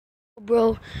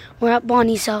Bro, we're at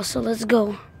Bonnie's house, so let's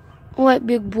go. Alright,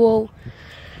 big bro.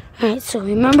 Alright, so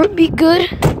remember, be good,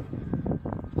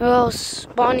 or else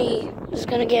Bonnie is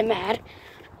gonna get mad.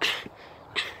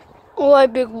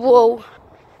 Alright, big bro.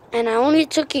 And I only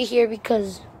took you here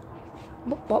because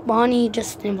Bonnie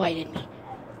just invited me.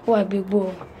 Alright, big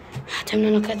bro. Time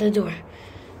to knock at the door.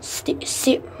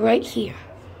 Sit right here.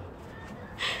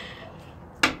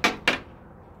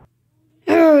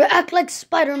 Act like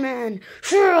Spider-Man.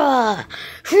 Oh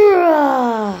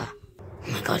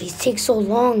my god, he takes so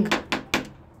long.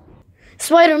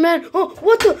 Spider-Man. Oh,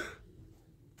 what the?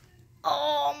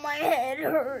 Oh, my head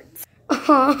hurts.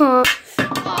 Oh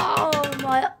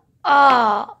my.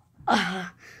 I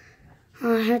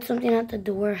heard something at the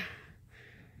door.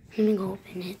 Let me go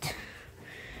open it.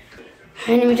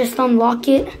 And let me just unlock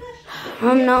it.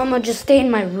 Now I'm gonna just stay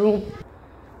in my room.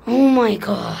 Oh my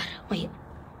god. Wait.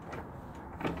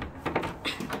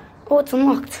 Oh, it's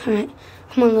unlocked. Alright.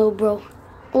 Come on, little bro.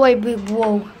 Oh, wait, big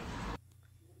bro.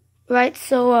 Right,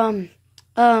 so,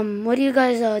 what are you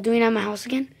guys, doing at my house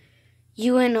again?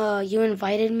 You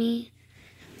invited me.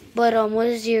 But, what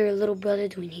is your little brother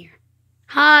doing here?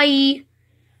 Hi!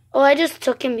 Oh, I just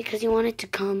took him because he wanted to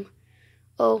come.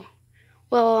 Oh,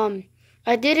 well,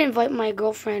 I did invite my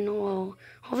girlfriend. Well,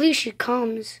 hopefully she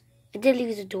comes. I did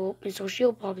leave the door open, so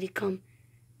she'll probably come.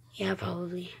 Yeah,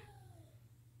 probably.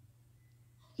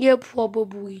 Yeah,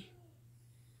 probably.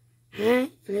 Huh?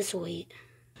 Let's wait.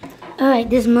 Alright,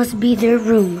 this must be their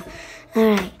room.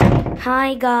 Alright.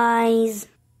 Hi, guys.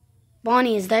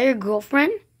 Bonnie, is that your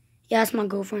girlfriend? Yeah, that's my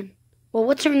girlfriend. Well,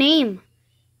 what's her name?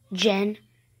 Jen.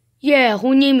 Yeah,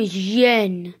 her name is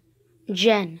Jen.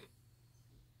 Jen.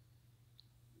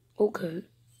 Okay.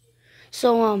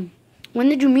 So, when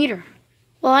did you meet her?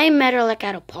 Well, I met her, like,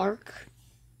 at a park.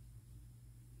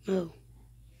 Oh.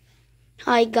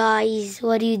 Hi, guys.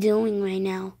 What are you doing right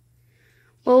now?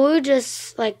 Well, we're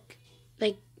just,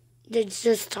 they're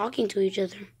just talking to each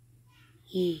other.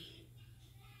 Yeah.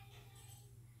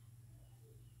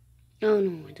 I don't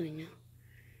know what we're doing now.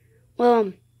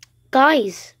 Well,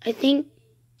 guys, I think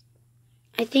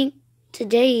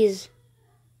today's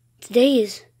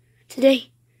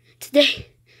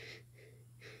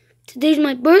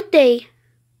my birthday.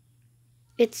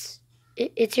 It's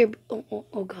your,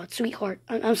 oh God, sweetheart.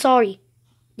 I'm sorry.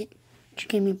 Did you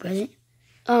give me a present?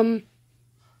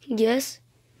 Yes.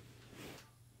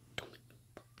 Don't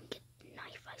get the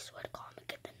knife. I swear to God, I'm gonna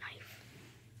get the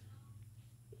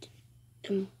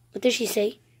knife. What did she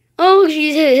say? Oh,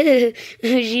 she said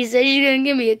she's gonna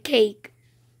give me a cake.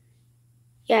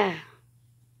 Yeah.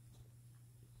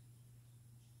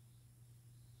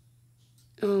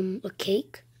 A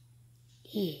cake?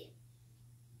 Yeah.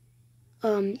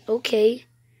 Okay.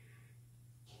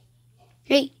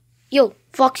 Hey, yo,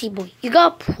 Foxy boy, you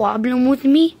got a problem with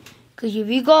me? Cause if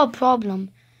you got a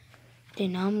problem,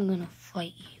 then I'm gonna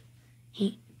fight you.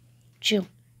 Hey, chill.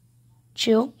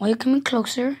 Chill. Why are you coming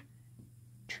closer?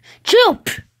 Chill!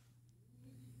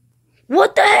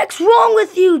 What the heck's wrong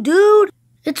with you, dude?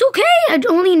 It's okay, I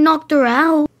only knocked her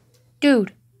out.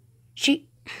 Dude, she...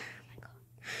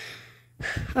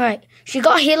 Alright, she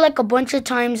got hit like a bunch of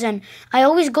times and I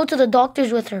always go to the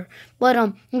doctors with her. But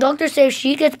the doctor says if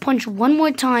she gets punched one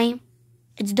more time,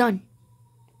 it's done.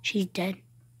 She's dead.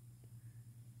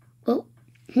 Well,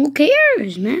 who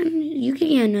cares, man? You can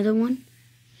get another one.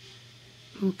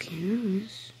 Who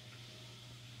cares?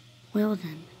 Well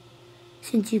then,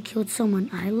 since you killed someone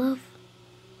I love,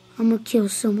 I'm gonna kill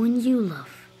someone you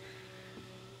love.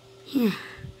 Yeah,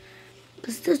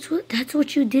 because that's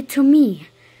what you did to me.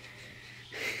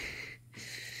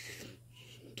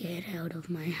 Get out of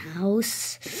my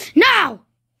house now!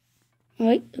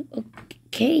 Right?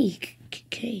 Okay.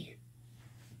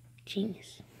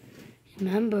 Genius.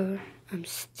 Remember, I'm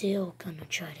still gonna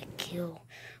try to kill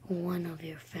one of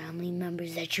your family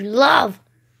members that you love.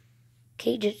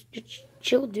 Okay, just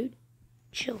chill, dude.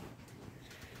 Chill.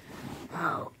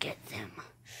 I'll get them.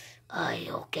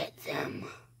 I'll get them.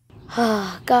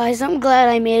 Guys, I'm glad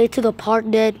I made it to the park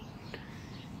dead.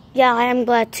 Yeah, I am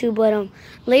glad too, but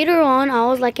later on, I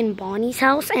was like in Bonnie's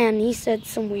house and he said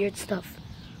some weird stuff.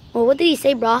 Well, what did he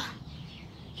say, brah?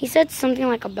 He said something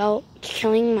like about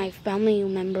killing my family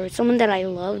member, someone that I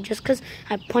love, just because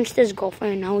I punched his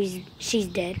girlfriend and now she's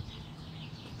dead.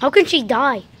 How can she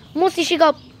die? Mostly she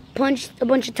got punched a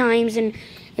bunch of times, and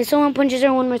if someone punches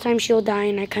her one more time, she'll die,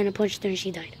 and I kind of punched her and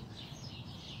she died.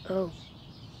 Oh.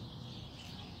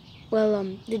 Well,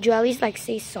 did you at least, like,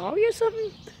 say sorry or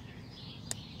something?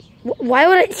 Why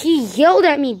would he yelled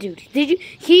at me, dude? Did you?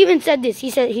 He even said this. He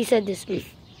said this.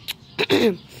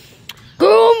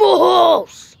 Go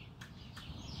house.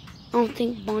 I don't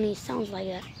think Bonnie sounds like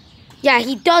that. Yeah,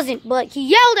 he doesn't, but he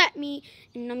yelled at me,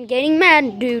 and I'm getting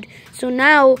mad, dude. So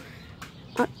now,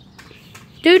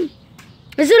 dude,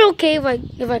 is it okay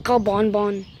if I call Bon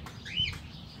Bon?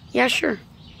 Yeah, sure.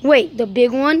 Wait, the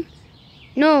big one?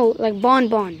 No, like Bon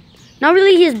Bon. Not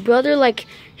really his brother, like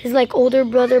his like older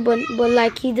brother, but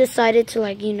like he decided to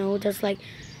like, you know, just like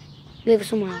live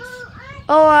somewhere else.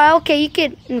 Oh, okay, you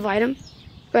could invite him.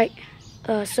 Right.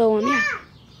 Yeah.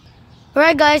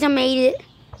 Alright guys, I made it.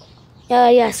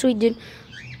 Yeah, sweet dude.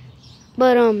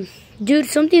 But dude,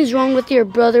 something's wrong with your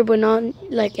brother, but not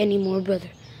like anymore, brother.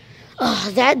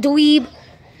 That dweeb.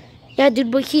 Yeah,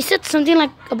 dude, but he said something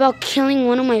like about killing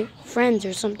one of my friends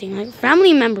or something, like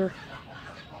family member.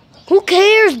 Who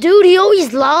cares, dude? He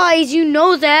always lies, you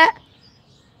know that.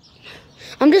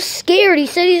 I'm just scared. He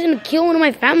said he's gonna kill one of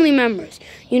my family members.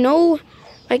 You know,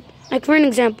 like for an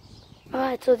example.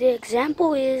 Alright, so the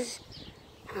example is,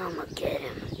 I'm gonna get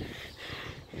him.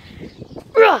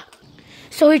 Bruh!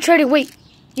 So he tried to, wait,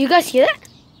 you guys hear that?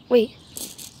 Wait.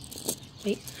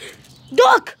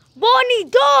 Duck! Bonnie,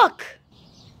 duck!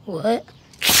 What?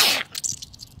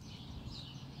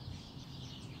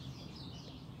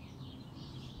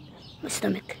 My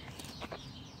stomach.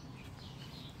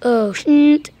 Oh,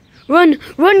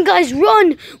 run, guys,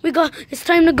 run! It's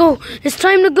time to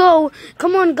go.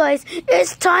 Come on, guys,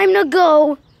 it's time to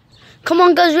go. Come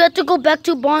on, guys, we have to go back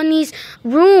to Bonnie's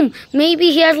room. Maybe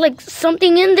he has, like,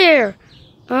 something in there.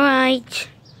 All right,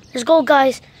 let's go,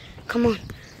 guys. Come on.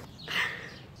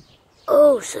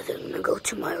 Oh, so they're gonna go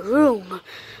to my room.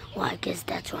 Well, I guess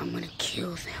that's where I'm gonna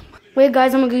kill them. Wait,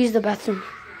 guys, I'm gonna go use the bathroom.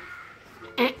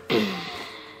 All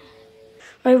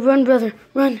right, run, brother,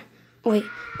 run. Wait,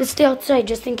 let's stay outside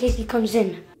just in case he comes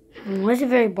in. Why is it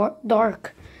very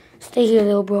dark? Stay here,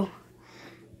 little bro.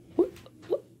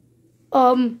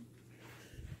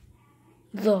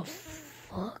 The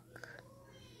fuck?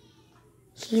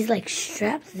 He's like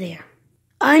strapped there.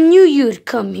 I knew you'd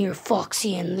come here,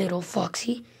 Foxy and little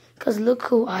Foxy. Cause look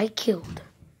who I killed.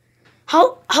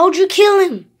 How'd you kill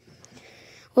him?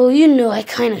 Well, you know, I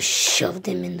kind of shoved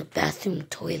him in the bathroom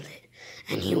toilet.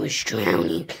 And he was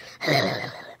drowning.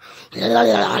 And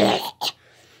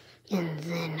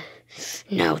then,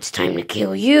 now it's time to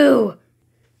kill you.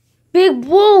 Big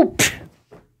whoop!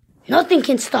 Nothing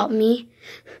can stop me.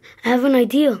 I have an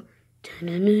idea.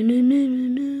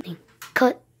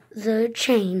 Cut the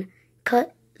chain.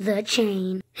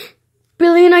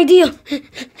 Brilliant idea.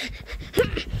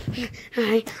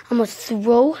 Alright, I'm gonna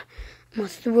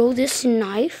throw this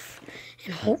knife,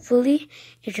 and hopefully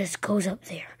it just goes up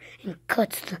there and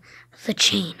cuts the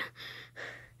chain.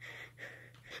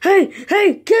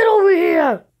 Hey, get over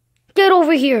here! Get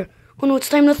over here! Oh no, it's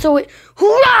time to throw it.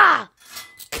 Hoorah!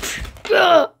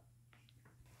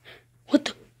 What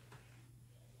the?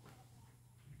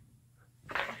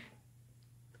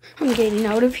 I'm getting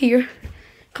out of here.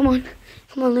 Come on,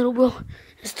 little bro.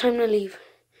 It's time to leave.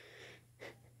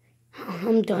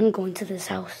 I'm done going to this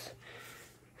house.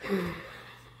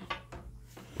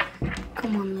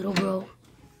 Come on, little bro.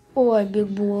 Oh,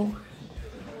 big bro.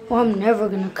 Oh, I'm never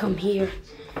gonna come here.